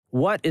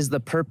what is the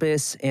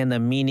purpose and the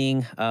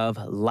meaning of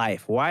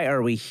life? Why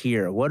are we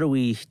here? What are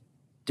we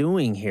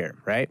doing here,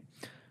 right?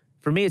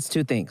 For me, it's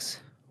two things.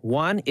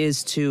 One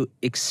is to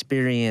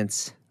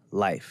experience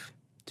life,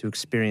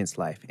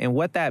 And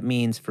what that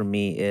means for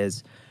me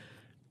is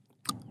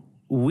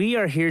we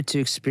are here to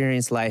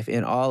experience life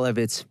in all of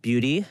its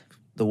beauty,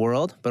 the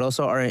world, but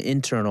also our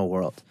internal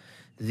world.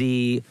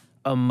 The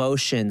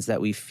emotions that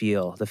we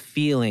feel, the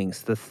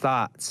feelings, the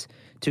thoughts,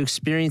 to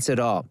experience it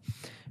all.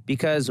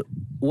 Because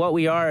what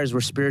we are is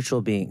we're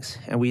spiritual beings,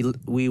 and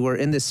we were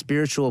in this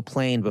spiritual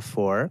plane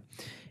before.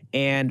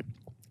 And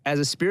as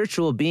a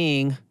spiritual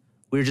being,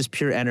 we're just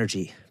pure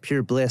energy,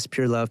 pure bliss,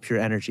 pure love, pure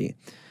energy.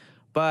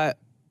 But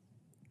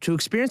to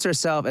experience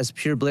ourselves as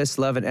pure bliss,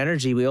 love, and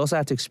energy, we also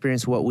have to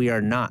experience what we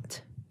are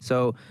not.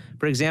 So,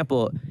 for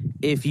example,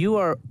 if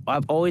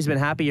I've always been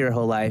happy your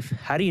whole life,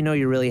 how do you know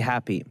you're really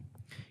happy?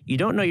 You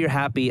don't know you're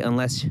happy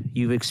unless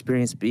you've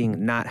experienced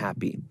being not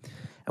happy.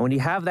 And when you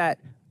have that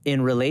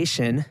in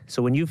relation,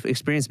 so when you've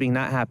experienced being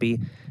not happy,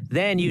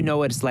 then you know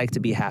what it's like to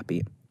be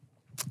happy.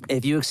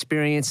 If you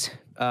experience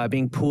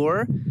being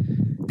poor,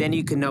 then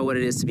you can know what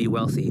it is to be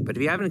wealthy. But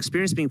if you haven't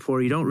experienced being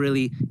poor, you don't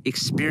really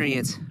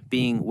experience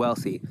being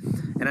wealthy.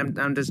 And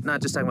I'm just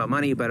not just talking about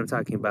money, but I'm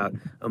talking about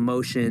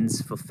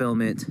emotions,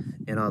 fulfillment,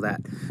 and all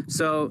that.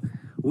 So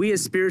we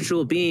as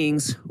spiritual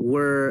beings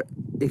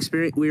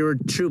we were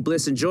true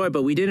bliss and joy,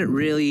 but we didn't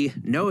really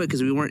know it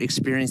because we weren't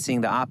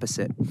experiencing the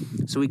opposite.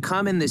 So we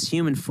come in this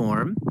human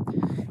form,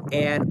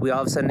 and we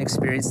all of a sudden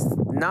experience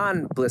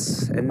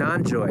non-bliss and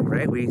non-joy,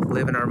 right? We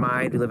live in our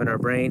mind, we live in our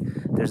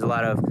brain. There's a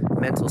lot of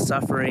mental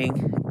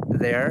suffering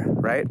there,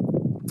 right?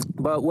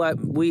 But what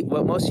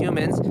most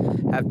humans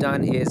have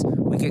done is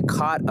we get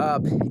caught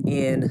up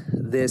in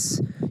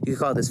this, you could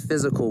call it this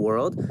physical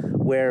world,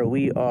 where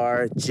we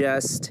are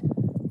just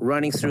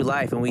running through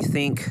life and we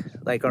think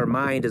like our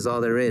mind is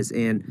all there is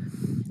and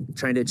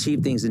trying to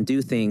achieve things and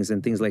do things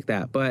and things like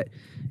that.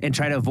 And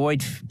try to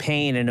avoid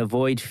pain and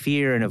avoid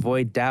fear and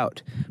avoid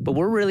doubt. But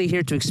we're really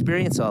here to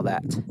experience all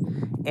that.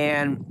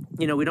 And,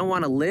 we don't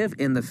want to live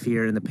in the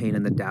fear and the pain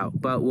and the doubt.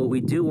 But what we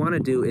do want to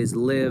do is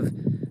live.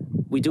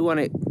 We do want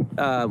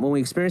to, when we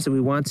experience it, we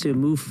want to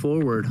move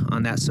forward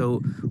on that. So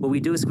what we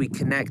do is we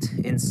connect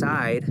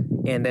inside,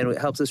 and then it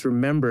helps us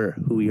remember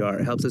who we are.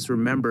 It helps us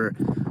remember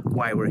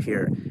why we're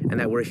here and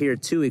that we're here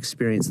to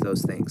experience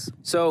those things.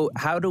 So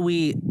how do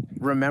we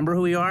remember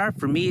who we are?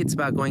 For me, it's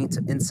about going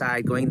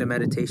inside, going to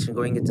meditation,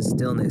 going into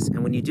stillness.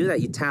 And when you do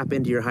that, you tap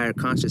into your higher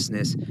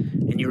consciousness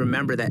and you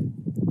remember that.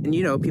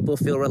 And people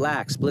feel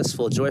relaxed,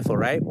 blissful, joyful,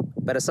 right?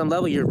 But at some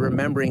level, you're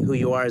remembering who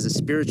you are as a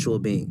spiritual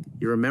being.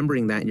 You're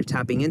remembering that and you're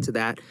tapping into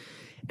that.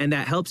 And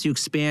that helps you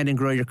expand and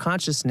grow your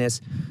consciousness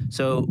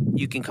so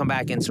you can come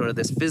back in sort of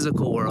this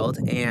physical world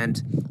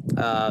and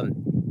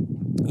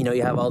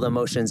you have all the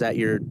emotions at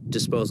your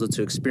disposal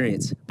to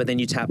experience, but then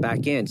you tap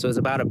back in. So it's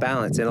about a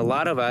balance. And a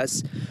lot of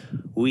us,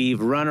 we've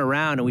run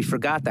around and we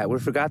forgot that. We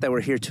forgot that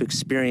we're here to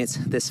experience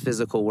this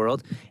physical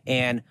world.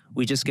 And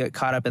we just get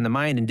caught up in the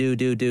mind and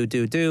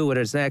do. What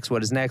is next?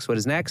 What is next? What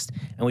is next?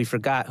 And we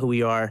forgot who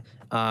we are,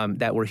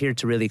 that we're here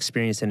to really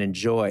experience and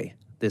enjoy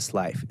this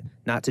life,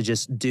 not to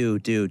just do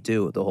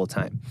the whole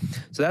time.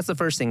 So that's the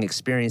first thing,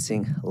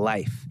 experiencing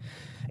life.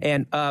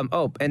 And,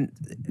 and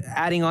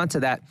adding on to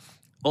that,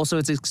 also,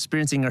 it's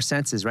experiencing our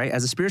senses, right?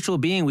 As a spiritual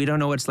being, we don't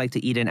know what it's like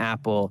to eat an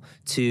apple,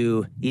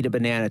 to eat a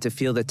banana, to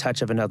feel the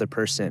touch of another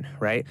person,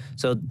 right?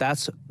 So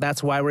that's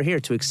why we're here,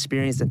 to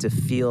experience and to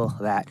feel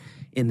that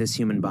in this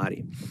human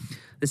body.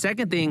 The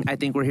second thing I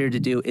think we're here to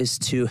do is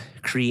to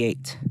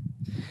create.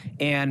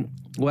 And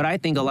what I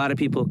think a lot of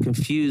people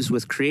confuse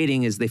with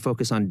creating is they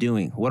focus on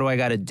doing. What do I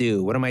got to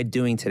do? What am I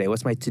doing today?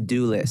 What's my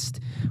to-do list?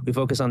 We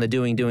focus on the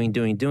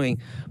doing.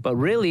 But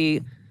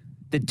really,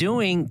 the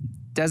doing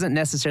doesn't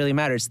necessarily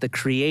matter. It's the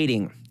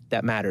creating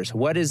that matters.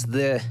 What is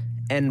the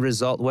end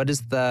result? What is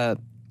the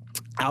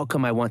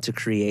outcome I want to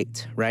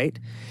create, right?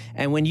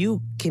 And when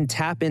you can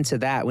tap into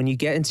that, when you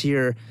get into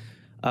your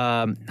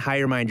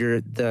higher mind,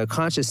 the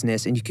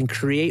consciousness, and you can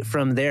create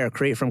from there,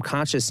 create from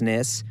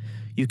consciousness,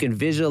 you can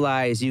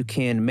visualize, you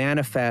can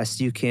manifest,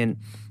 you can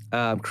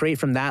create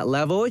from that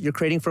level. You're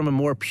creating from a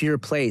more pure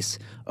place,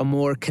 a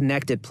more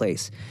connected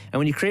place. And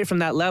when you create from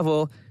that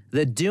level,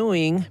 the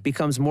doing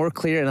becomes more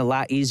clear and a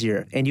lot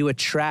easier. And you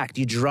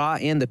draw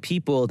in the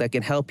people that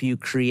can help you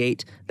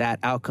create that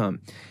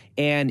outcome.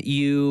 And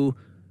you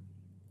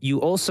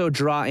also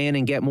draw in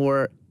and get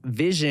more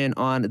vision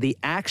on the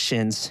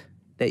actions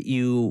that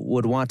you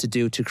would want to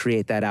do to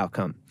create that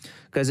outcome.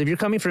 Because if you're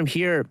coming from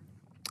here,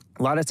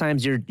 a lot of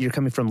times you're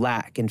coming from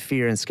lack and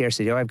fear and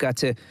scarcity. I've got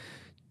to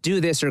do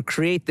this or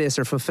create this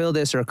or fulfill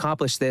this or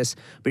accomplish this,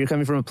 but you're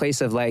coming from a place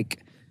of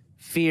like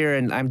fear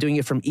and I'm doing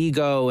it from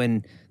ego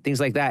and things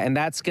like that. And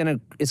it's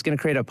gonna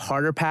create a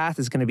harder path.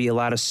 It's gonna be a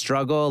lot of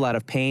struggle, a lot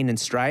of pain and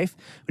strife.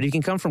 But you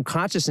can come from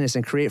consciousness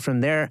and create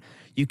from there.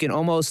 You can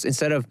almost,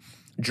 instead of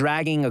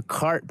dragging a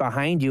cart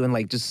behind you and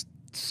like just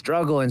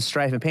struggle and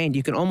strife and pain,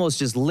 you can almost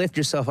just lift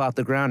yourself off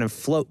the ground and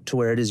float to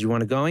where it is you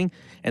want to going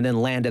and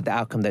then land at the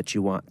outcome that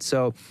you want.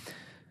 So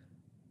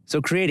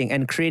creating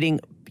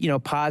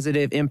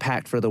positive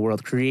impact for the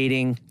world,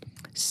 creating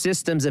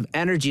systems of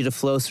energy to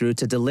flow through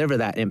to deliver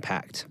that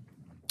impact.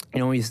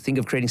 When you think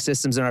of creating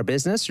systems in our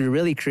business, you're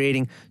really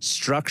creating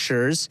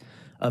structures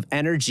of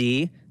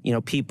energy,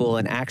 people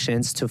and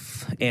actions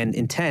and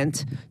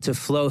intent to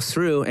flow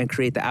through and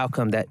create the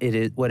outcome that it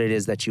is what it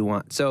is that you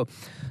want. So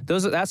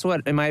that's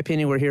what, in my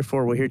opinion, we're here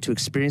for. We're here to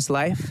experience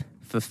life,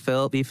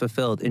 be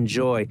fulfilled,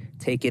 enjoy,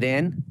 take it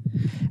in.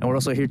 And we're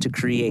also here to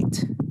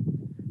create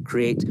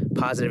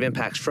positive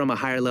impacts from a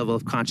higher level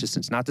of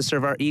consciousness, not to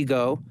serve our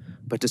ego,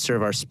 but to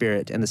serve our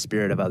spirit and the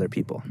spirit of other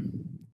people.